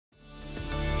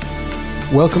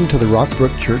Welcome to the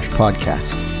Rockbrook Church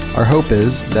podcast. Our hope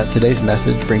is that today's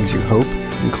message brings you hope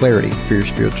and clarity for your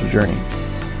spiritual journey.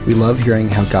 We love hearing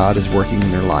how God is working in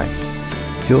your life.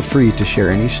 Feel free to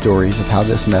share any stories of how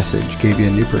this message gave you a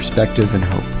new perspective and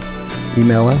hope.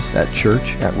 Email us at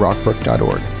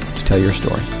church@rockbrook.org to tell your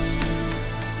story.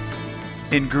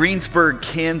 In Greensburg,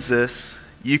 Kansas,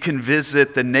 you can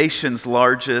visit the nation's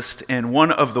largest and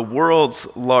one of the world's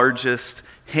largest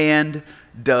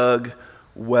hand-dug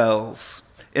wells.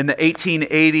 In the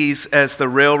 1880s, as the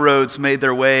railroads made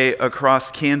their way across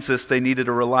Kansas, they needed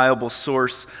a reliable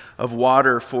source of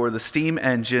water for the steam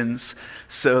engines,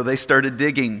 so they started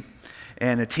digging.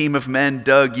 And a team of men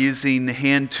dug using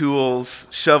hand tools,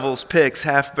 shovels, picks,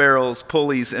 half barrels,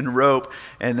 pulleys, and rope,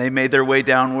 and they made their way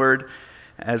downward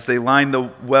as they lined the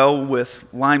well with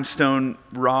limestone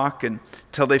rock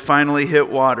until they finally hit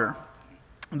water.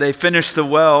 They finished the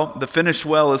well. The finished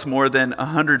well is more than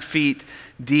 100 feet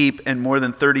deep and more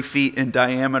than 30 feet in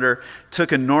diameter.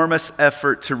 Took enormous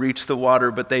effort to reach the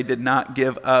water, but they did not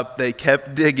give up. They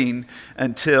kept digging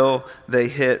until they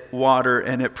hit water,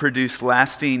 and it produced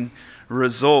lasting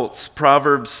results.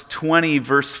 Proverbs 20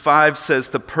 verse 5 says,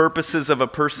 "The purposes of a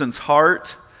person's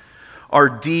heart are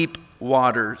deep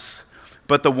waters,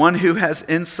 but the one who has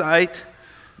insight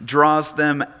draws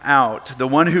them out." The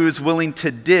one who is willing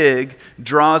to dig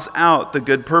draws out the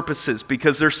good purposes,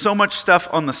 because there's so much stuff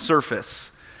on the surface.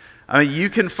 I mean, you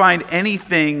can find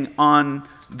anything on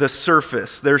the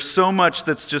surface. There's so much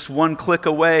that's just one click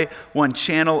away, one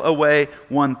channel away,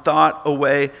 one thought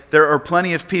away. There are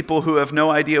plenty of people who have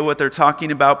no idea what they're talking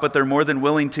about, but they're more than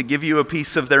willing to give you a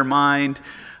piece of their mind.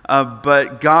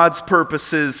 But God's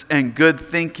purposes and good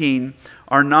thinking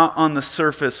are not on the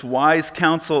surface. Wise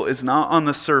counsel is not on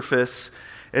the surface.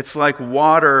 It's like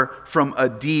water from a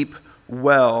deep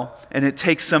well, and it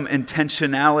takes some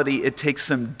intentionality. It takes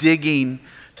some digging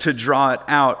to draw it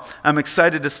out. I'm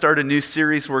excited to start a new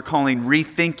series we're calling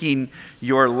Rethinking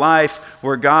Your Life,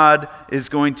 where God is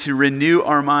going to renew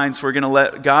our minds. We're going to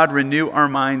let God renew our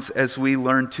minds as we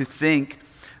learn to think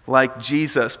like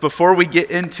Jesus. Before we get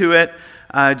into it,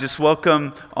 just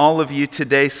welcome all of you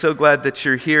today. So glad that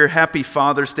you're here. Happy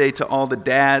Father's Day to all the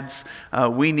dads.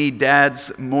 We need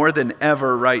dads more than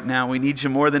ever right now. We need you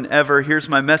more than ever. Here's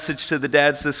my message to the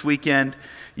dads this weekend.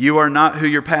 You are not who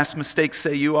your past mistakes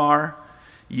say you are.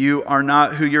 You are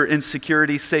not who your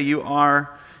insecurities say you are.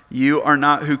 You are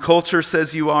not who culture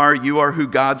says you are. You are who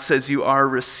God says you are.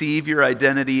 Receive your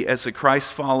identity as a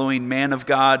Christ-following man of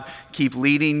God. Keep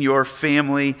leading your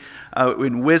family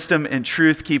in wisdom and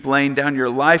truth. Keep laying down your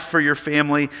life for your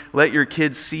family. Let your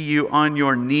kids see you on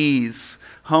your knees,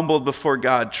 humbled before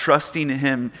God, trusting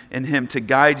in Him to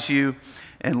guide you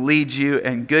and lead you.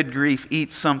 And good grief,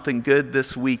 eat something good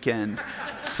this weekend.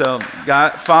 So,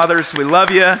 God, fathers, we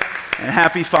love you. And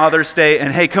happy Father's Day.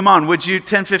 And hey, come on, would you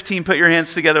 10:15 put your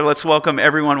hands together? Let's welcome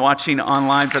everyone watching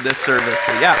online for this service.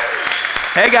 So, yeah.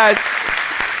 Hey, guys.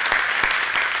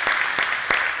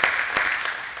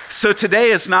 So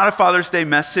today is not a Father's Day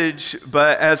message,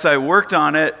 but as I worked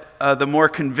on it, the more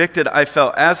convicted I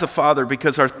felt as a father,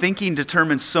 because our thinking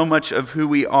determines so much of who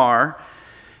we are.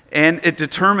 And it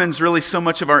determines really so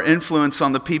much of our influence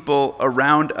on the people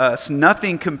around us.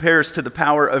 Nothing compares to the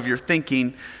power of your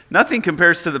thinking. Nothing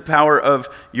compares to the power of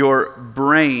your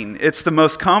brain. It's the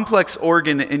most complex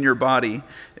organ in your body.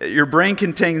 Your brain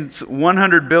contains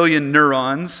 100 billion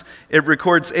neurons. It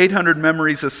records 800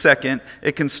 memories a second.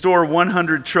 It can store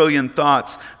 100 trillion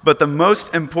thoughts. But the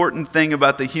most important thing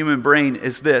about the human brain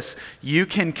is this: you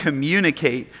can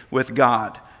communicate with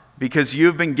God, because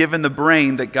you've been given the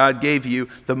brain that God gave you,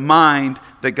 the mind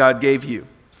that God gave you.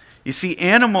 You see,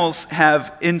 animals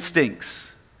have instincts.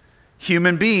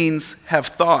 Human beings have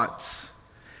thoughts.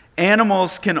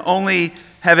 Animals can only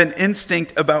have an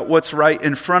instinct about what's right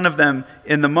in front of them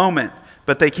in the moment,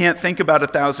 but they can't think about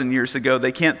 1,000 years ago.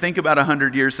 They can't think about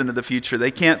 100 years into the future.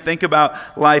 They can't think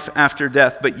about life after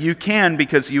death, but you can,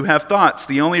 because you have thoughts.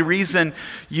 The only reason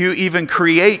you even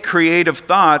create creative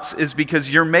thoughts is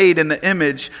because you're made in the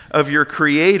image of your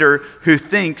Creator, who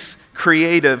thinks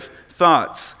creative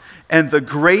thoughts. And the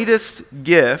greatest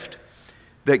gift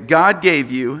that God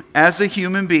gave you as a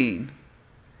human being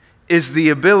is the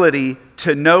ability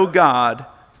to know God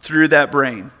through that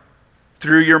brain,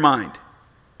 through your mind.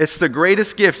 It's the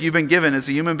greatest gift you've been given as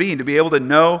a human being, to be able to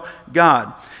know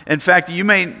God. In fact, you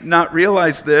may not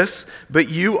realize this, but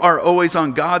you are always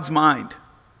on God's mind.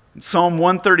 Psalm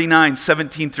 139,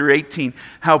 17 through 18.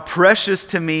 How precious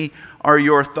to me are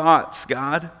your thoughts,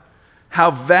 God. How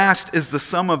vast is the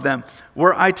sum of them.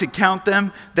 Were I to count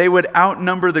them, they would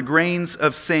outnumber the grains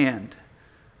of sand.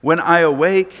 When I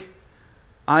awake,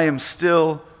 I am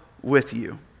still with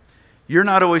you. you're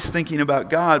not always thinking about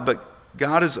God, but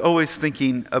God is always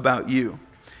thinking about you.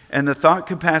 And the thought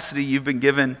capacity you've been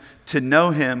given to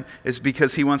know him is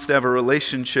because he wants to have a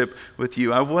relationship with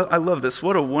you. I love this.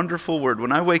 What a wonderful word.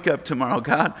 When I wake up tomorrow,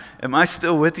 God, am I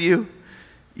still with you?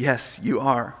 Yes, you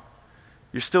are.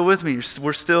 You're still with me.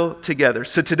 We're still together.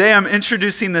 So today I'm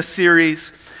introducing this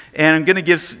series, and I'm going to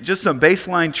give just some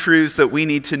baseline truths that we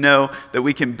need to know that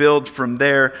we can build from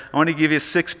there. I want to give you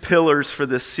 6 pillars for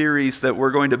this series that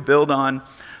we're going to build on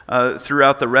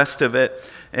throughout the rest of it,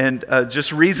 and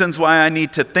just reasons why I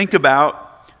need to think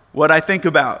about what I think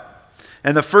about.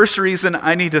 And the first reason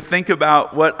I need to think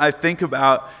about what I think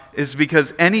about is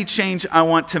because any change I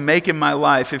want to make in my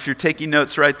life, if you're taking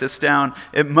notes, write this down,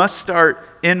 it must start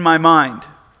in my mind.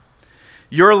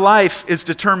 Your life is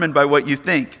determined by what you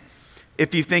think.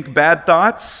 If you think bad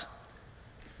thoughts,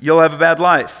 you'll have a bad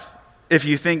life. If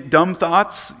you think dumb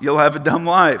thoughts, you'll have a dumb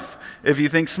life. If you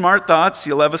think smart thoughts,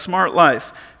 you'll have a smart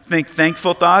life. Think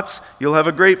thankful thoughts, you'll have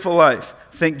a grateful life.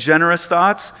 Think generous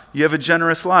thoughts, you have a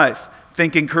generous life.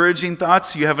 Think encouraging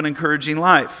thoughts, you have an encouraging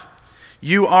life.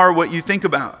 You are what you think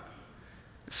about.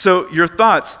 So your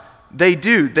thoughts, they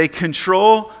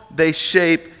control, they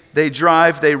shape, they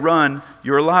drive, they run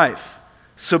your life.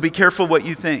 So be careful what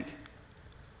you think.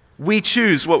 We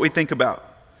choose what we think about.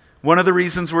 One of the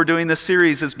reasons we're doing this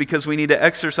series is because we need to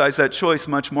exercise that choice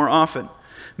much more often.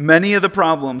 Many of the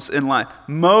problems in life,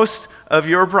 most of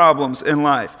your problems in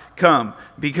life come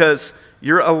because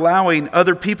you're allowing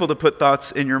other people to put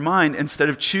thoughts in your mind instead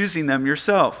of choosing them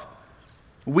yourself.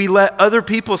 We let other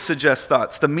people suggest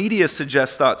thoughts. The media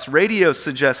suggests thoughts. Radio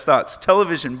suggests thoughts.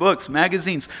 Television, books,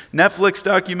 magazines, Netflix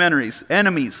documentaries,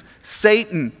 enemies,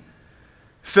 Satan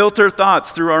filter thoughts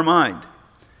through our mind.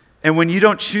 And when you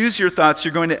don't choose your thoughts,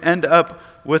 you're going to end up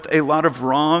with a lot of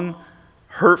wrong,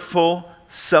 hurtful,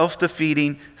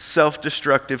 self-defeating,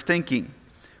 self-destructive thinking.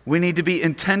 We need to be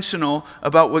intentional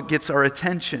about what gets our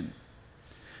attention.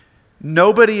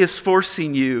 Nobody is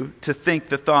forcing you to think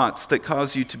the thoughts that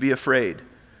cause you to be afraid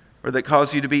or that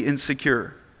cause you to be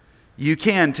insecure. You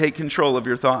can take control of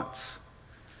your thoughts.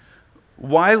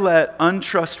 Why let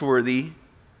untrustworthy,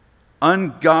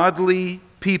 ungodly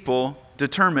people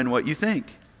determine what you think?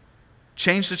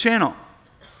 Change the channel.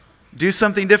 Do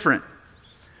something different.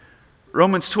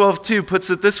 Romans 12:2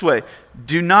 puts it this way: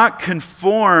 do not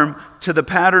conform to the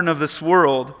pattern of this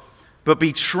world, but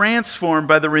be transformed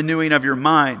by the renewing of your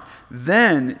mind.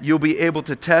 Then you'll be able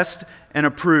to test and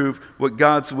approve what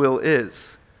God's will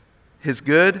is, his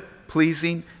good,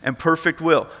 pleasing, and perfect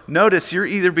will. Notice you're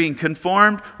either being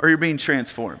conformed or you're being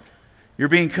transformed. You're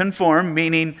being conformed,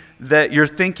 meaning that your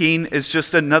thinking is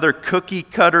just another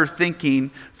cookie-cutter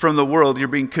thinking from the world. You're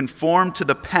being conformed to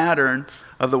the pattern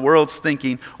of the world's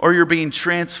thinking, or you're being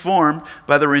transformed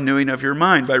by the renewing of your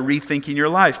mind, by rethinking your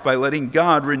life, by letting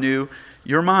God renew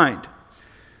your mind.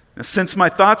 Now, since my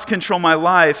thoughts control my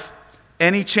life,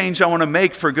 any change I want to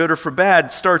make for good or for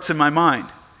bad starts in my mind.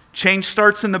 Change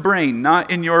starts in the brain, not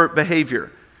in your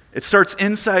behavior. It starts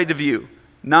inside of you,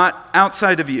 not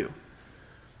outside of you.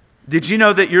 Did you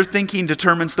know that your thinking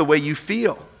determines the way you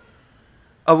feel?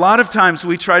 A lot of times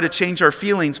we try to change our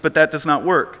feelings, but that does not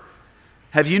work.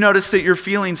 Have you noticed that your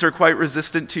feelings are quite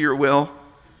resistant to your will?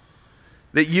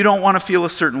 That you don't want to feel a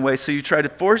certain way, so you try to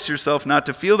force yourself not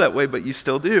to feel that way, but you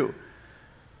still do.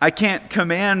 I can't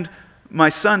command my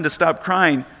son to stop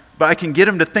crying, but I can get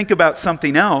him to think about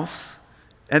something else,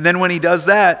 and then when he does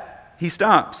that, he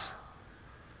stops.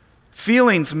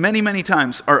 Feelings, many, many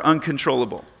times, are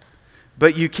uncontrollable.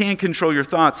 But you can control your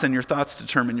thoughts, and your thoughts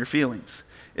determine your feelings.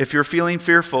 If you're feeling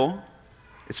fearful,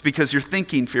 it's because you're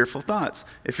thinking fearful thoughts.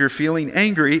 If you're feeling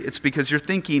angry, it's because you're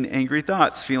thinking angry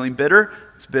thoughts. Feeling bitter,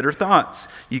 it's bitter thoughts.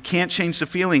 You can't change the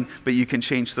feeling, but you can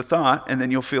change the thought, and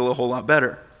then you'll feel a whole lot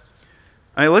better.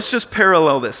 All right, let's just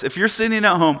parallel this. If you're sitting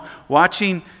at home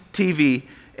watching TV,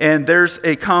 and there's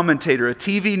a commentator, a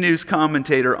TV news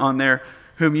commentator on there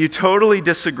whom you totally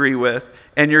disagree with,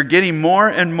 and you're getting more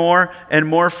and more and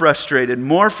more frustrated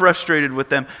with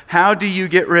them, how do you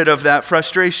get rid of that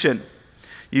frustration?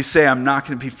 You say, I'm not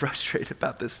going to be frustrated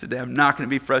about this today. I'm not going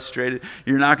to be frustrated.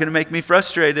 You're not going to make me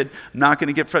frustrated. I'm not going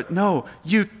to get frustrated. No,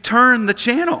 you turn the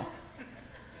channel.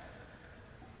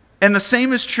 And the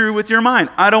same is true with your mind.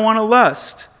 I don't want to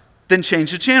lust. Then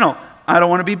change the channel. I don't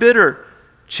want to be bitter.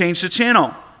 Change the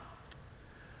channel.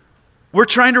 We're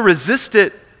trying to resist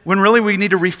it when really we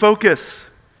need to refocus.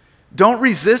 Don't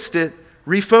resist it,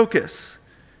 refocus.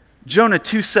 Jonah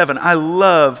 2:7, I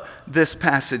love this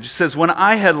passage. It says, when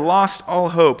I had lost all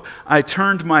hope, I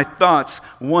turned my thoughts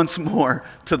once more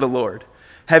to the Lord.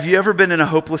 Have you ever been in a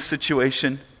hopeless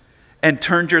situation and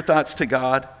turned your thoughts to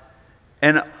God?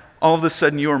 And all of a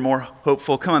sudden you are more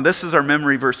hopeful. Come on, this is our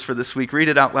memory verse for this week. Read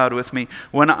it out loud with me.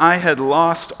 When I had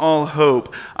lost all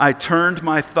hope, I turned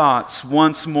my thoughts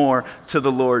once more to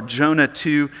the Lord. Jonah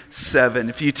 2:7.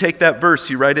 If you take that verse,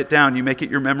 you write it down, you make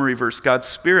it your memory verse, God's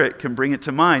Spirit can bring it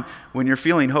to mind when you're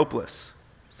feeling hopeless.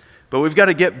 But we've got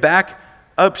to get back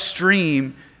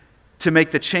upstream to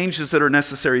make the changes that are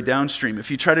necessary downstream.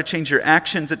 If you try to change your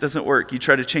actions, it doesn't work. You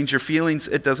try to change your feelings,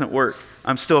 it doesn't work.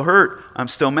 I'm still hurt. I'm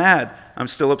still mad. I'm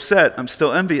still upset. I'm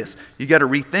still envious. You got to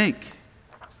rethink.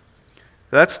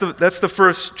 That's the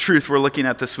first truth we're looking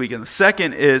at this weekend. The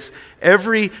second is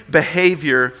every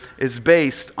behavior is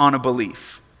based on a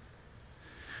belief.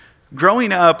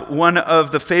 Growing up, one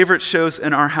of the favorite shows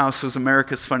in our house was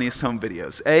America's Funniest Home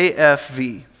Videos,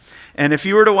 AFV. And if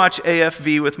you were to watch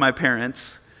AFV with my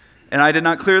parents, and I did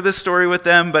not clear this story with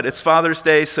them, but it's Father's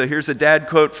Day, so here's a dad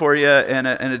quote for you and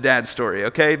a dad story,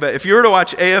 okay? But if you were to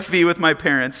watch AFV with my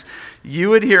parents, you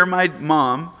would hear my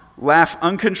mom laugh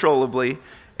uncontrollably,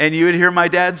 and you would hear my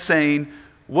dad saying,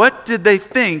 "What did they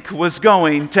think was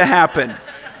going to happen?"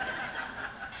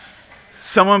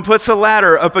 Someone puts a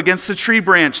ladder up against a tree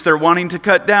branch they're wanting to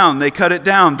cut down. They cut it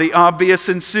down. The obvious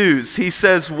ensues. He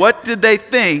says, "What did they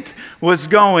think was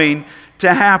going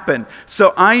to happen?"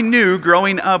 So I knew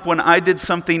growing up when I did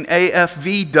something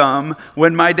AFV dumb,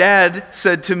 when my dad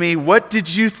said to me, "What did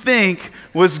you think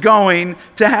was going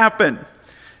to happen?"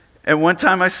 And one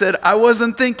time I said, "I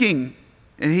wasn't thinking."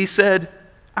 And he said,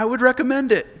 "I would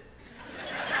recommend it."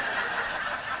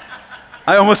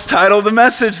 I almost titled the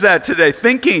message that today,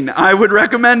 "Thinking, I would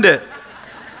recommend it."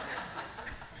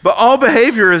 But all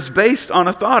behavior is based on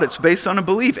a thought. It's based on a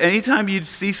belief. Anytime you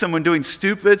see someone doing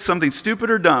something stupid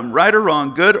or dumb, right or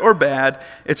wrong, good or bad,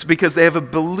 it's because they have a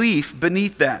belief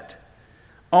beneath that.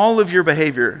 All of your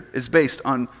behavior is based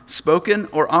on spoken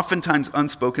or oftentimes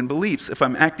unspoken beliefs. If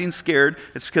I'm acting scared,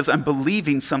 it's because I'm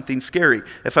believing something scary.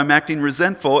 If I'm acting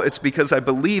resentful, it's because I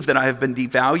believe that I have been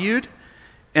devalued,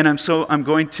 and I'm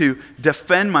going to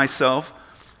defend myself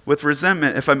with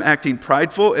resentment. If I'm acting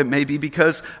prideful, it may be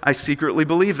because I secretly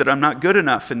believe that I'm not good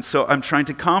enough, and so I'm trying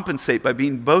to compensate by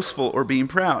being boastful or being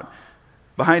proud.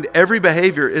 Behind every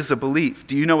behavior is a belief.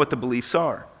 Do you know what the beliefs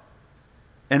are?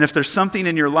 And if there's something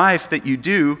in your life that you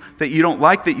do that you don't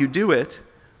like that you do it,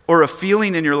 or a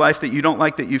feeling in your life that you don't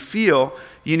like that you feel,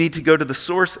 you need to go to the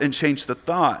source and change the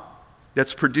thought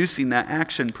that's producing that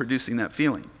action, producing that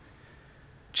feeling.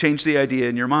 Change the idea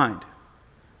in your mind.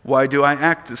 Why do I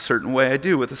act a certain way I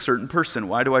do with a certain person?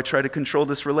 Why do I try to control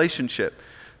this relationship,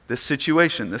 this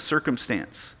situation, this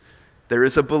circumstance? There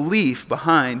is a belief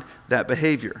behind that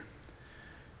behavior.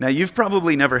 Now, you've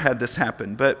probably never had this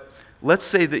happen, but let's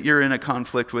say that you're in a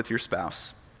conflict with your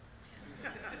spouse.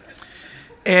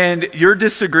 And you're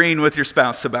disagreeing with your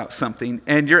spouse about something,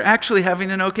 and you're actually having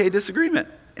an okay disagreement.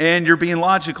 And you're being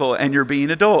logical, and you're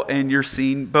being adult, and you're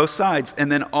seeing both sides.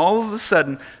 And then all of a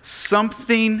sudden,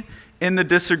 something in the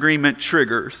disagreement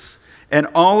triggers, and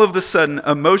all of a sudden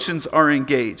emotions are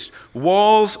engaged,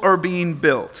 walls are being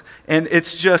built, and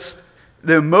it's just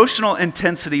the emotional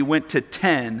intensity went to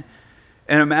 10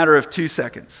 in a matter of 2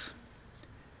 seconds.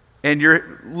 And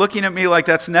you're looking at me like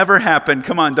that's never happened.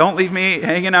 Come on, don't leave me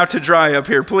hanging out to dry up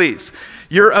here, please.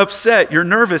 You're upset, you're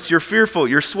nervous, you're fearful,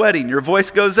 you're sweating, your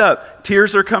voice goes up,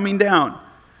 tears are coming down.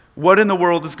 What in the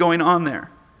world is going on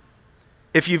there?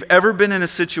 If you've ever been in a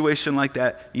situation like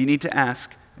that, you need to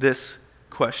ask this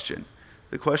question.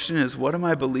 The question is, what am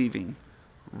I believing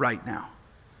right now?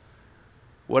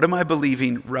 What am I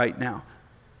believing right now?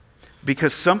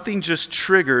 Because something just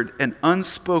triggered an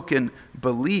unspoken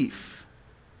belief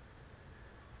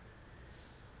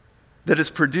that is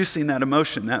producing that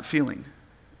emotion, that feeling.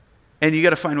 And you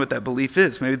got to find what that belief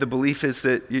is. Maybe the belief is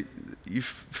that you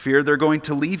fear they're going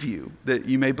to leave you, that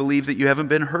you may believe that you haven't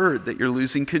been heard, that you're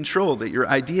losing control, that your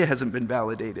idea hasn't been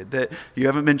validated, that you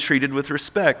haven't been treated with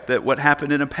respect, that what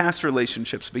happened in a past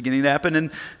relationship is beginning to happen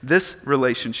in this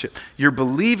relationship. You're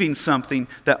believing something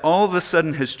that all of a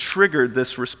sudden has triggered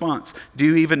this response. Do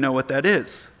you even know what that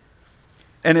is?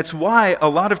 And it's why a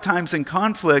lot of times in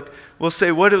conflict, we'll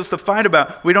say, what was the fight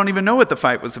about? We don't even know what the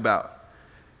fight was about.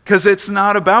 Because it's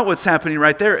not about what's happening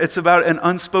right there. It's about an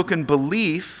unspoken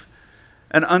belief,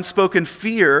 an unspoken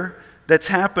fear that's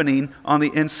happening on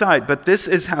the inside. But this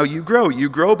is how you grow. You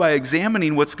grow by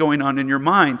examining what's going on in your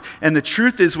mind. And the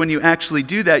truth is, when you actually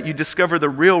do that, you discover the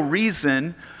real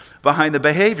reason behind the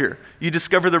behavior. You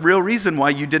discover the real reason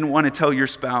why you didn't want to tell your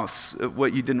spouse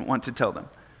what you didn't want to tell them.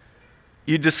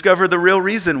 You discover the real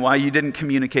reason why you didn't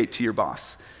communicate to your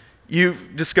boss. You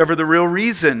discover the real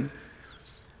reason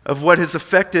of what has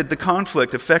affected the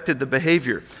conflict, affected the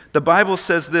behavior. The Bible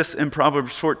says this in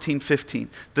Proverbs 14:15.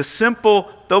 The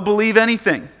simple, they'll believe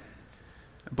anything.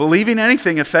 Believing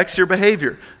anything affects your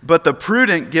behavior, but the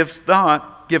prudent give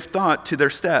thought to their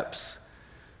steps.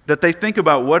 That they think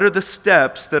about what are the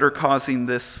steps that are causing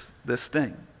this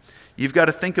thing. You've got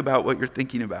to think about what you're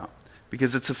thinking about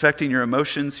because it's affecting your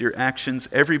emotions, your actions.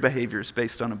 Every behavior is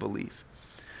based on a belief.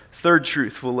 Third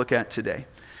truth we'll look at today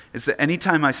is that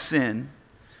anytime I sin,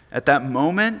 at that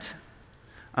moment,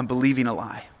 I'm believing a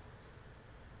lie.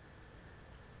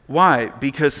 Why?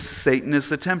 Because Satan is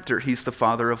the tempter. He's the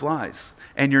father of lies.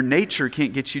 And your nature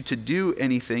can't get you to do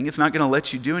anything. It's not going to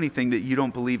let you do anything that you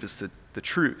don't believe is the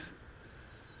truth.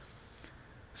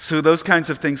 So those kinds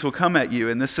of things will come at you.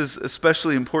 And this is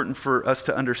especially important for us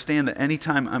to understand that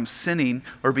anytime I'm sinning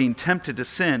or being tempted to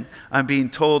sin, I'm being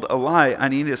told a lie. I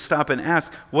need to stop and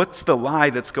ask, what's the lie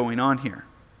that's going on here?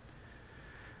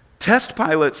 Test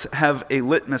pilots have a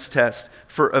litmus test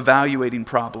for evaluating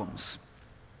problems.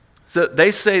 So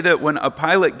they say that when a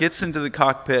pilot gets into the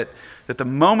cockpit, that the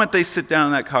moment they sit down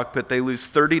in that cockpit, they lose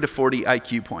 30 to 40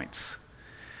 IQ points.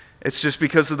 It's just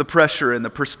because of the pressure and the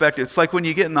perspective. It's like when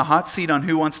you get in the hot seat on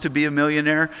Who Wants to Be a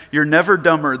Millionaire, you're never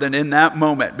dumber than in that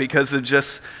moment because of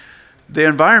just the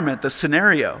environment, the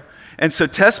scenario. And so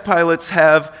test pilots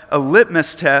have a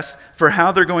litmus test for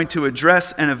how they're going to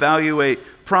address and evaluate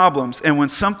problems. And when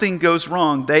something goes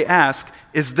wrong, they ask,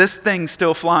 is this thing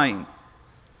still flying?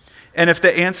 And if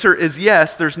the answer is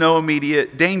yes, there's no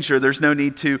immediate danger. There's no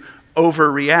need to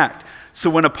overreact. So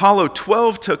when Apollo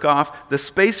 12 took off, the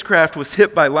spacecraft was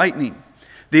hit by lightning.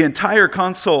 The entire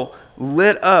console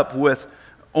lit up with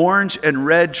orange and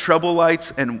red trouble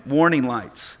lights and warning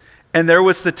lights. And there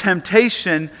was the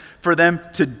temptation for them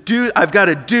to do, I've got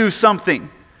to do something.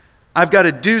 I've got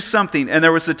to do something. And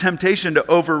there was the temptation to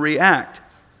overreact.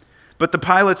 But the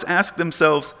pilots asked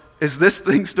themselves, is this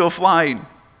thing still flying?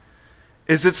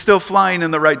 Is it still flying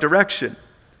in the right direction?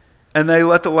 And they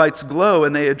let the lights glow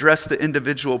and they address the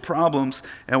individual problems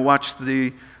and watch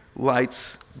the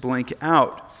lights blink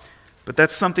out. But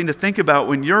that's something to think about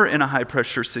when you're in a high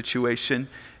pressure situation,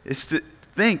 is to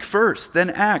think first, then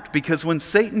act. Because when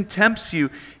Satan tempts you,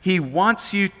 he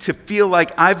wants you to feel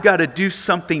like I've got to do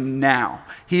something now.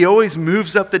 He always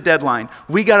moves up the deadline.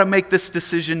 We got to make this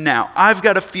decision now. I've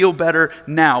got to feel better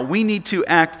now. We need to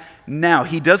act now.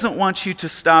 He doesn't want you to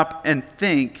stop and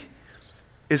think,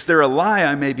 is there a lie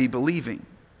I may be believing?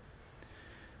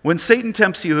 When Satan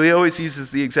tempts you, he always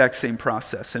uses the exact same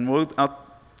process. And I'll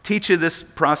teach you this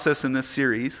process in this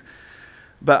series,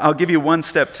 but I'll give you one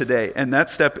step today, and that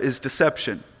step is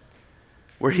deception,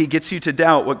 where he gets you to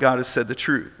doubt what God has said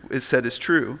is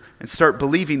true, and start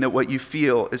believing that what you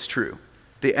feel is true.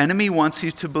 The enemy wants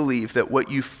you to believe that what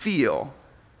you feel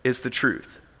is the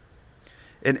truth.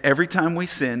 And every time we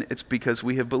sin, it's because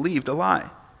we have believed a lie.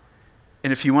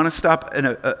 And if you want to stop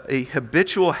a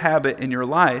habitual habit in your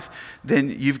life, then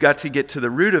you've got to get to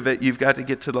the root of it. You've got to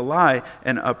get to the lie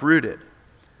and uproot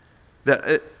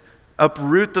it.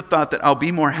 Uproot the thought that I'll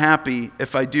be more happy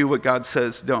if I do what God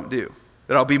says don't do.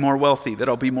 That I'll be more wealthy, that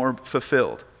I'll be more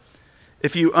fulfilled.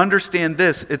 If you understand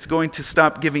this, it's going to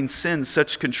stop giving sin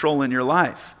such control in your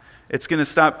life. It's going to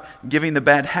stop giving the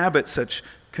bad habits such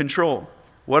control.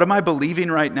 What am I believing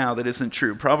right now that isn't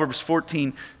true? Proverbs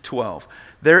 14:12.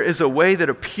 There is a way that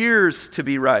appears to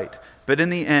be right, but in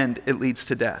the end, it leads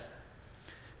to death.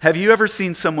 Have you ever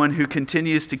seen someone who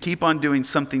continues to keep on doing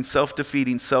something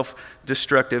self-defeating,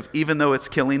 self-destructive, even though it's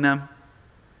killing them?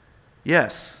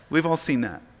 Yes, we've all seen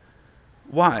that.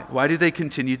 Why? Why do they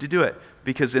continue to do it?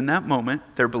 Because in that moment,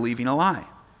 they're believing a lie.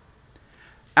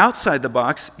 Outside the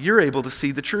box, you're able to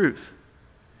see the truth.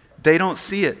 They don't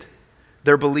see it.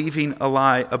 They're believing a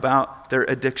lie about their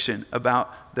addiction,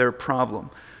 about their problem.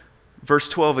 Verse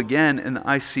 12 again in the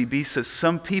ICB says,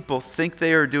 some people think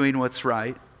they are doing what's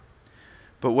right,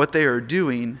 but what they are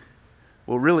doing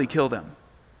will really kill them.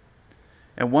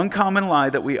 And one common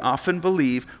lie that we often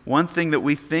believe, one thing that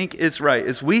we think is right,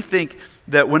 is we think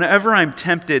that whenever I'm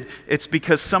tempted, it's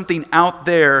because something out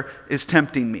there is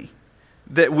tempting me.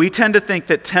 That we tend to think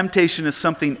that temptation is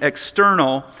something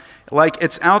external, like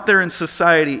it's out there in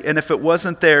society, and if it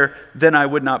wasn't there, then I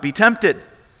would not be tempted.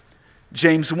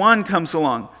 James 1 comes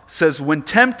along, says, when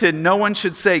tempted, no one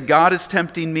should say, God is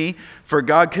tempting me, for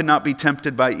God cannot be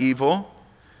tempted by evil,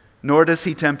 nor does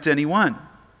he tempt anyone.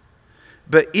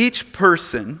 But each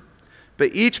person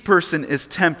is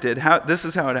tempted. This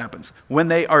is how it happens. When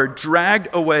they are dragged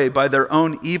away by their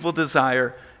own evil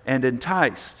desire and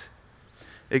enticed.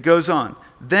 It goes on.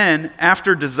 Then,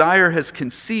 after desire has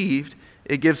conceived,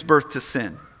 it gives birth to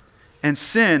sin. And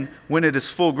sin, when it is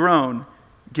full grown,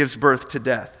 gives birth to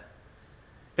death.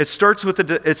 It starts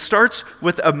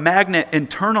with a magnet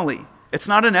internally. It's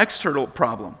not an external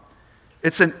problem.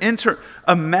 It's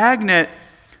a magnet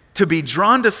To be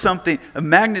drawn to something, a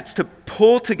magnet's to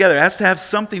pull together. It has to have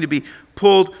something to be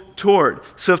pulled toward.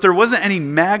 So if there wasn't any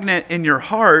magnet in your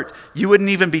heart, you wouldn't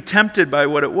even be tempted by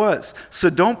what it was. So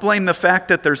don't blame the fact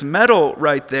that there's metal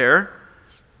right there.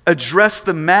 Address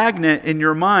the magnet in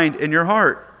your mind, in your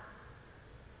heart.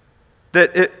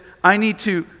 I need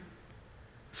to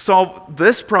solve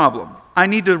this problem. I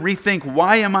need to rethink,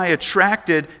 why am I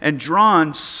attracted and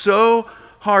drawn so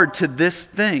hard to this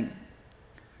thing?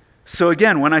 So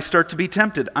again, when I start to be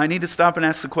tempted, I need to stop and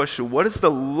ask the question, what is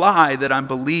the lie that I'm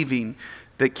believing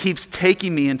that keeps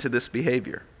taking me into this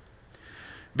behavior?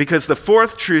 Because the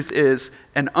fourth truth is,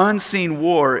 an unseen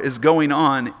war is going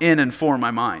on in and for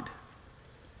my mind.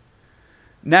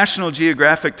 National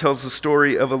Geographic tells the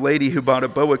story of a lady who bought a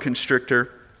boa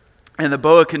constrictor, and the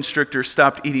boa constrictor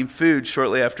stopped eating food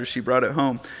shortly after she brought it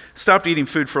home. Stopped eating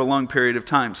food for a long period of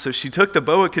time. So she took the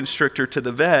boa constrictor to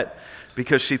the vet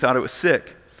because she thought it was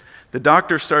sick. The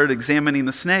doctor started examining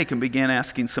the snake and began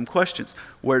asking some questions.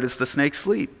 Where does the snake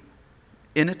sleep?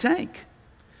 In a tank.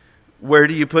 Where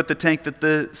do you put the tank that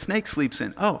the snake sleeps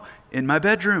in? Oh, in my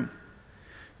bedroom.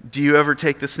 Do you ever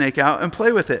take the snake out and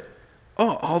play with it?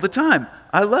 Oh, all the time.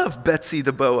 I love Betsy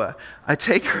the boa. I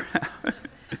take her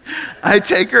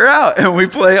out and we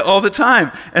play all the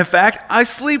time. In fact, I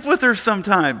sleep with her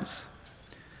sometimes.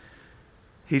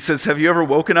 He says, have you ever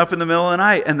woken up in the middle of the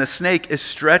night and the snake is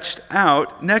stretched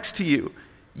out next to you?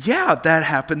 Yeah, that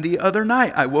happened the other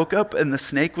night. I woke up and the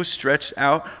snake was stretched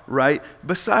out right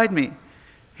beside me.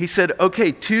 He said,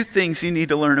 okay, 2 things you need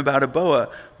to learn about a boa.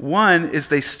 One is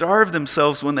they starve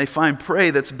themselves when they find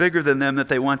prey that's bigger than them that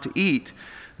they want to eat.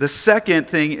 The second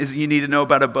thing is you need to know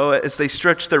about a boa is they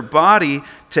stretch their body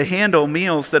to handle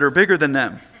meals that are bigger than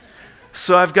them.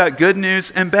 So I've got good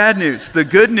news and bad news. The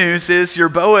good news is your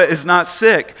boa is not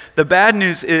sick. The bad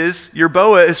news is your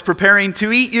boa is preparing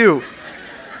to eat you.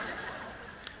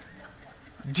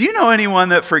 Do you know anyone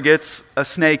that forgets a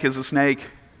snake is a snake?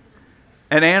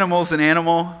 An animal's an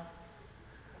animal?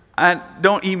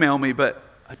 Don't email me, but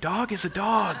a dog is a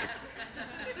dog.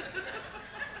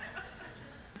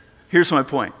 Here's my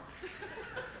point.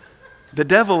 The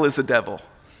devil is a devil.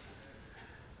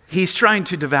 He's trying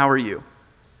to devour you.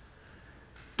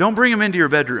 Don't bring him into your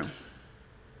bedroom.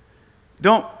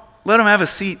 Don't let him have a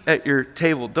seat at your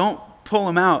table. Don't pull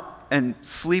him out and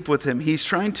sleep with him. He's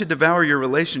trying to devour your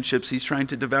relationships. He's trying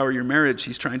to devour your marriage.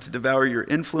 He's trying to devour your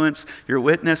influence, your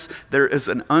witness. There is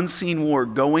an unseen war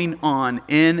going on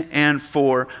in and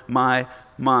for my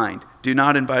mind. Do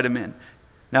not invite him in.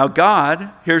 Now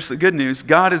God, here's the good news,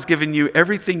 God has given you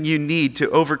everything you need to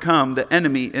overcome the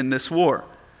enemy in this war.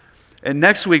 And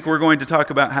next week we're going to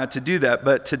talk about how to do that,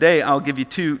 but today I'll give you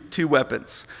two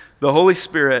weapons, the Holy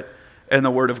Spirit and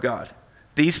the Word of God.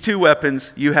 These 2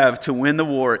 weapons you have to win the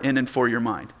war in and for your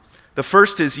mind. The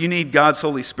first is you need God's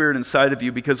Holy Spirit inside of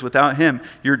you because without Him,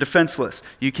 you're defenseless.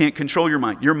 You can't control your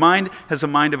mind. Your mind has a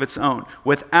mind of its own.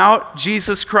 Without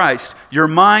Jesus Christ, your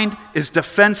mind is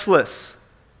defenseless.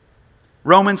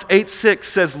 Romans 8:6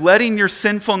 says, letting your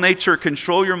sinful nature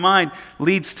control your mind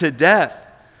leads to death.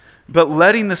 But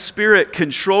letting the Spirit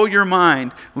control your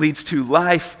mind leads to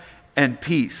life and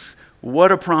peace.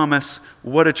 What a promise,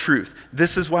 what a truth.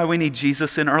 This is why we need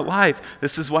Jesus in our life.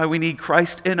 This is why we need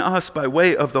Christ in us by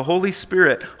way of the Holy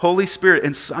Spirit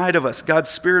inside of us, God's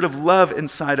Spirit of love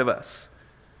inside of us.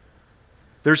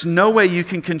 There's no way you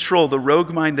can control the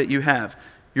rogue mind that you have.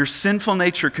 Your sinful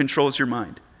nature controls your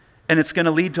mind, and it's going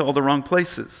to lead to all the wrong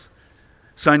places.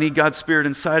 So I need God's Spirit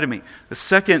inside of me. The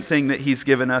second thing that He's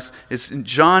given us is in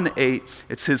John 8,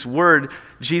 it's His word.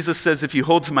 Jesus says, if you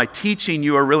hold to my teaching,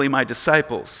 you are really my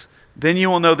disciples. Then you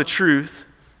will know the truth,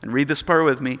 and read this part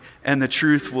with me, and the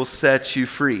truth will set you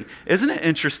free. Isn't it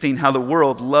interesting how the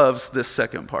world loves this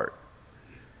second part?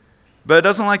 But it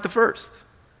doesn't like the first.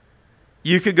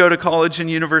 You could go to college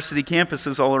and university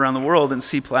campuses all around the world and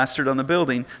see plastered on the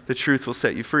building, the truth will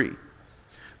set you free.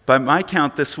 By my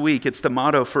count this week, it's the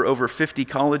motto for over 50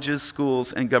 colleges,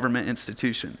 schools, and government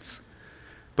institutions.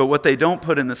 But what they don't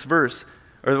put in this verse,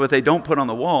 or what they don't put on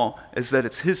the wall, is that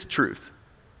it's His truth.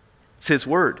 It's His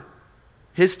word,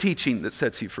 His teaching that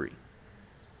sets you free.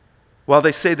 While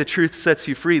they say the truth sets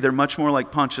you free, they're much more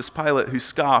like Pontius Pilate, who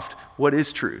scoffed, what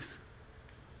is truth?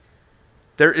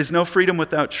 There is no freedom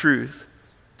without truth.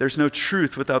 There's no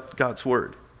truth without God's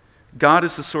word. God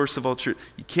is the source of all truth.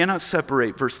 You cannot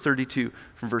separate verse 32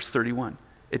 from verse 31.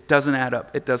 It doesn't add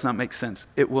up. It does not make sense.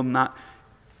 It will not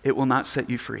set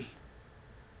you free.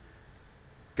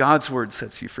 God's word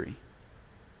sets you free.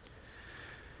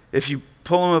 If you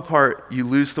pull them apart, you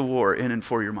lose the war in and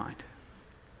for your mind.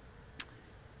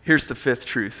 Here's the fifth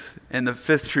truth, and the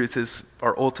fifth truth is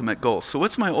our ultimate goal. So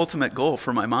what's my ultimate goal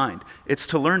for my mind? It's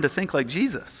to learn to think like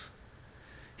Jesus.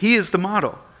 He is the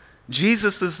model.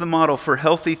 Jesus is the model for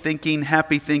healthy thinking,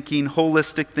 happy thinking,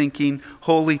 holistic thinking,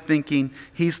 holy thinking.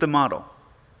 He's the model.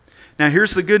 Now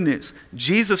here's the good news.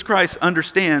 Jesus Christ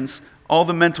understands all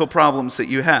the mental problems that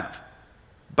you have.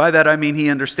 By that I mean he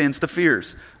understands the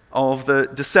fears, all of the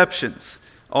deceptions,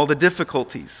 all the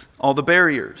difficulties, all the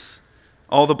barriers,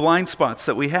 all the blind spots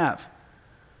that we have.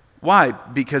 Why?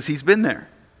 Because he's been there.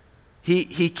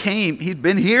 He'd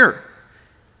been here.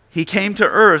 He came to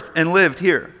earth and lived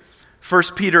here. 1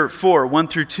 Peter 4,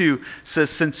 1-2 says,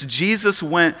 since Jesus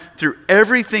went through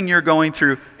everything you're going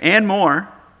through and more,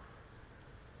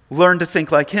 learn to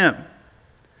think like him.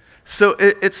 So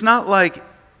it's not like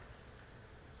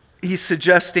he's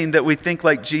suggesting that we think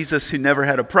like Jesus, who never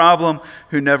had a problem,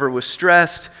 who never was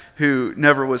stressed, who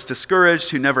never was discouraged,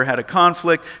 who never had a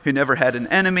conflict, who never had an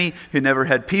enemy, who never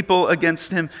had people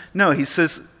against him. No, he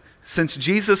says, since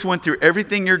Jesus went through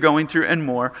everything you're going through and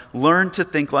more, learn to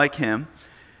think like him.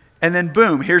 And then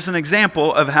boom, here's an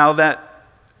example of how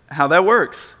that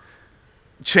works.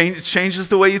 Changes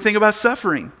the way you think about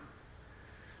suffering.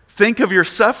 Think of your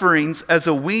sufferings as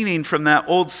a weaning from that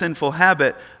old sinful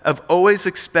habit of always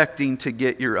expecting to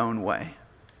get your own way.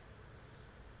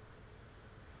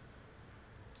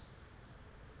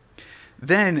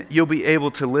 Then you'll be able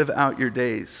to live out your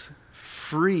days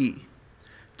free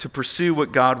to pursue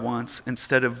what God wants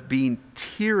instead of being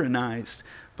tyrannized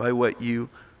by what you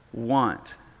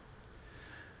want.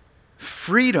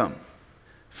 Freedom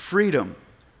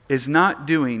is not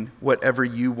doing whatever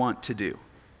you want to do.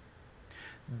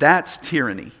 That's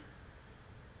tyranny.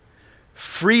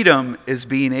 Freedom is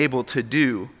being able to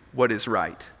do what is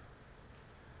right.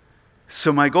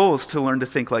 So my goal is to learn to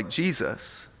think like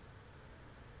Jesus,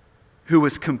 who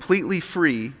was completely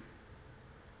free,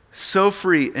 so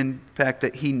free, in fact,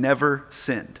 that he never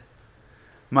sinned.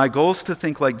 My goal is to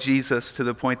think like Jesus to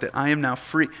the point that I am now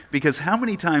free. Because how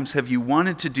many times have you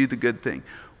wanted to do the good thing,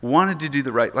 wanted to do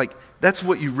the right, like that's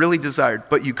what you really desired,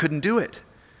 but you couldn't do it?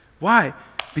 Why?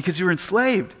 Because you were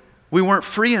enslaved. We weren't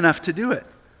free enough to do it.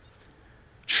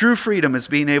 True freedom is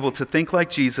being able to think like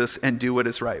Jesus and do what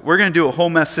is right. We're going to do a whole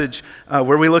message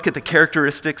where we look at the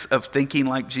characteristics of thinking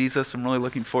like Jesus. I'm really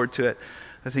looking forward to it.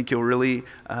 I think you'll really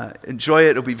enjoy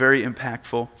it. It'll be very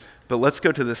impactful. But let's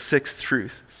go to the sixth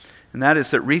truth. And that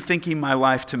is that rethinking my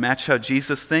life to match how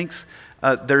Jesus thinks,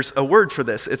 there's a word for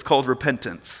this. It's called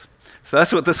repentance. So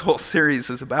that's what this whole series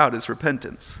is about, is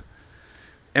repentance.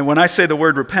 And when I say the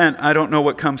word repent, I don't know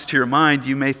what comes to your mind.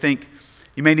 You may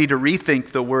need to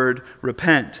rethink the word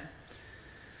repent.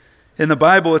 In the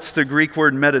Bible, it's the Greek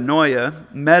word metanoia.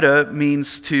 Meta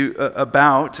means to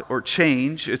about or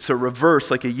change. It's a reverse,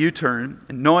 like a U-turn.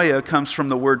 And noia comes from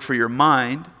the word for your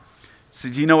mind. So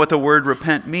do you know what the word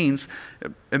repent means?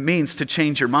 It means to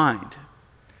change your mind.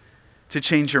 To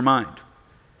change your mind.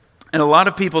 And a lot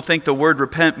of people think the word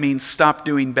repent means stop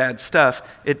doing bad stuff.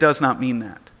 It does not mean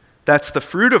that. That's the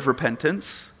fruit of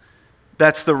repentance.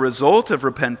 That's the result of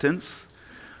repentance.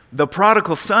 The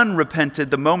prodigal son repented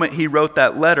the moment he wrote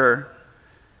that letter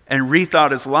and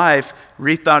rethought his life,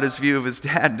 rethought his view of his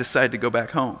dad, and decided to go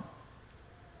back home.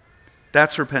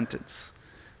 That's repentance.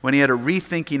 When he had a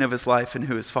rethinking of his life and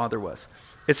who his father was.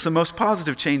 It's the most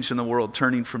positive change in the world,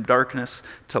 turning from darkness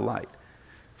to light,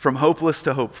 from hopeless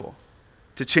to hopeful,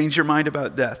 to change your mind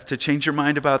about death, to change your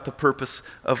mind about the purpose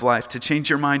of life, to change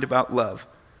your mind about love.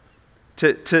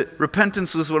 To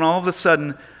repentance was when all of a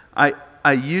sudden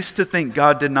I used to think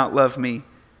God did not love me,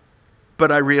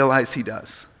 but I realize he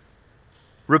does.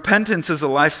 Repentance is a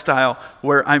lifestyle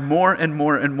where I more and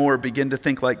more begin to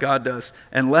think like God does,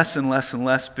 and less and less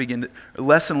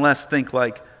think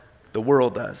like the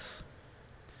world does.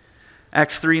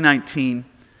 Acts 3:19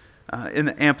 in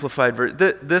the Amplified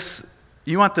version.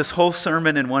 You want this whole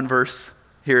sermon in one verse?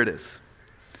 Here it is.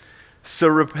 So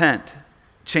repent,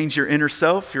 change your inner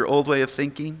self, your old way of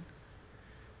thinking,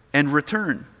 and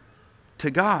return to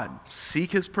God.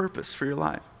 Seek his purpose for your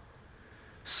life,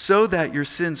 so that your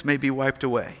sins may be wiped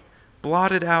away,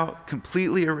 blotted out,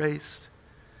 completely erased,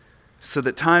 so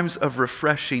that times of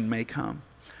refreshing may come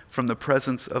from the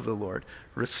presence of the Lord,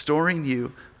 restoring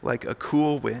you like a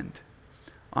cool wind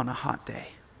on a hot day.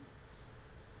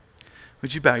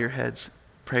 Would you bow your heads,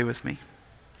 pray with me?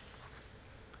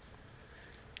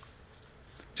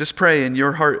 Just pray in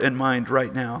your heart and mind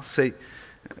right now. Say,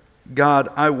 God,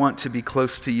 I want to be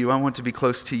close to you. I want to be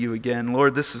close to you again.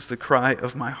 Lord, this is the cry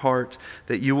of my heart,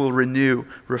 that you will renew,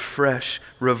 refresh,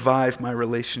 revive my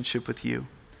relationship with you.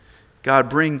 God,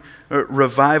 bring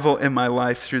revival in my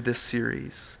life through this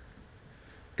series.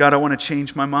 God, I want to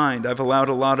change my mind. I've allowed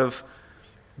a lot of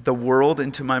the world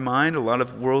into my mind, a lot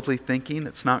of worldly thinking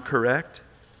that's not correct.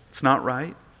 It's not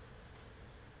right.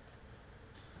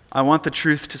 I want the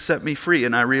truth to set me free,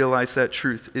 and I realize that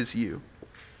truth is you.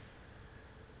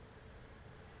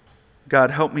 God,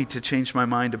 help me to change my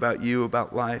mind about you,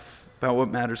 about life, about what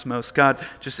matters most. God,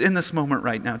 just in this moment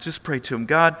right now, just pray to him.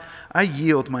 God, I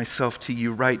yield myself to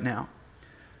you right now.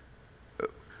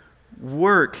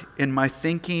 Work in my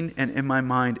thinking and in my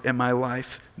mind and my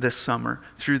life this summer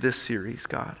through this series,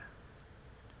 God.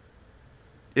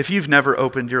 If you've never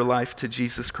opened your life to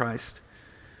Jesus Christ,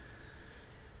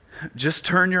 just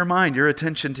turn your mind, your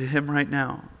attention to him right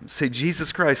now. Say,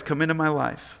 Jesus Christ, come into my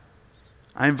life.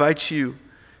 I invite you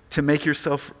to make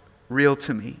yourself real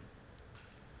to me.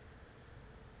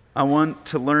 I want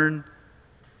to learn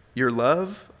your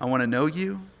love. I want to know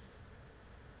you.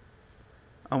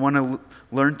 I want to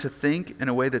learn to think in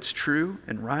a way that's true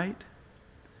and right.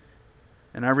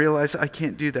 And I realize I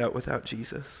can't do that without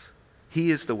Jesus.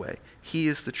 He is the way. He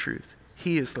is the truth.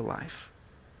 He is the life.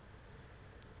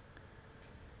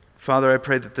 Father, I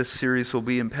pray that this series will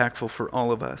be impactful for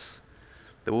all of us,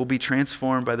 that we'll be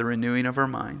transformed by the renewing of our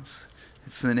minds.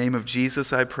 It's in the name of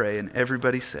Jesus I pray, and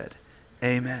everybody said,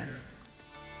 amen.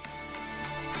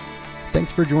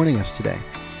 Thanks for joining us today.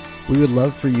 We would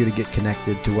love for you to get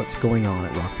connected to what's going on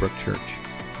at Rockbrook Church.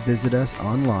 Visit us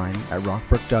online at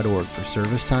rockbrook.org for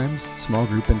service times, small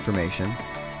group information,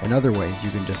 and other ways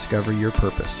you can discover your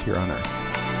purpose here on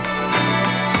earth.